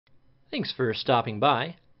Thanks for stopping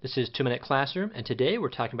by. This is 2-Minute Classroom, and today we're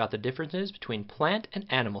talking about the differences between plant and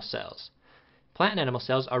animal cells. Plant and animal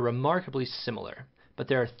cells are remarkably similar, but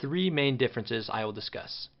there are three main differences I will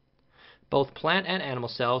discuss. Both plant and animal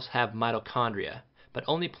cells have mitochondria, but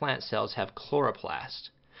only plant cells have chloroplast.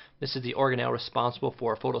 This is the organelle responsible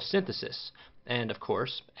for photosynthesis, and of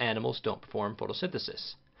course, animals don't perform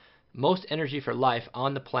photosynthesis. Most energy for life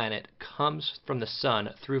on the planet comes from the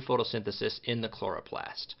sun through photosynthesis in the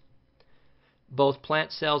chloroplast. Both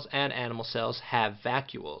plant cells and animal cells have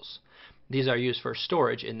vacuoles. These are used for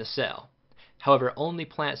storage in the cell. However, only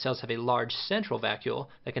plant cells have a large central vacuole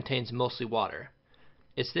that contains mostly water.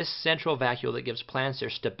 It's this central vacuole that gives plants their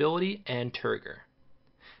stability and turgor.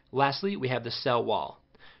 Lastly, we have the cell wall.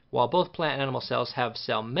 While both plant and animal cells have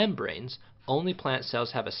cell membranes, only plant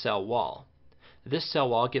cells have a cell wall. This cell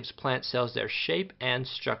wall gives plant cells their shape and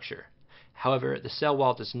structure. However, the cell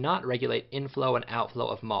wall does not regulate inflow and outflow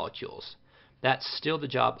of molecules. That's still the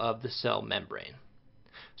job of the cell membrane.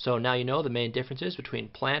 So now you know the main differences between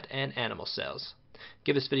plant and animal cells.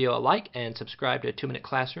 Give this video a like and subscribe to 2-Minute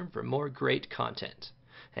Classroom for more great content.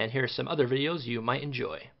 And here are some other videos you might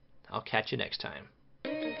enjoy. I'll catch you next time.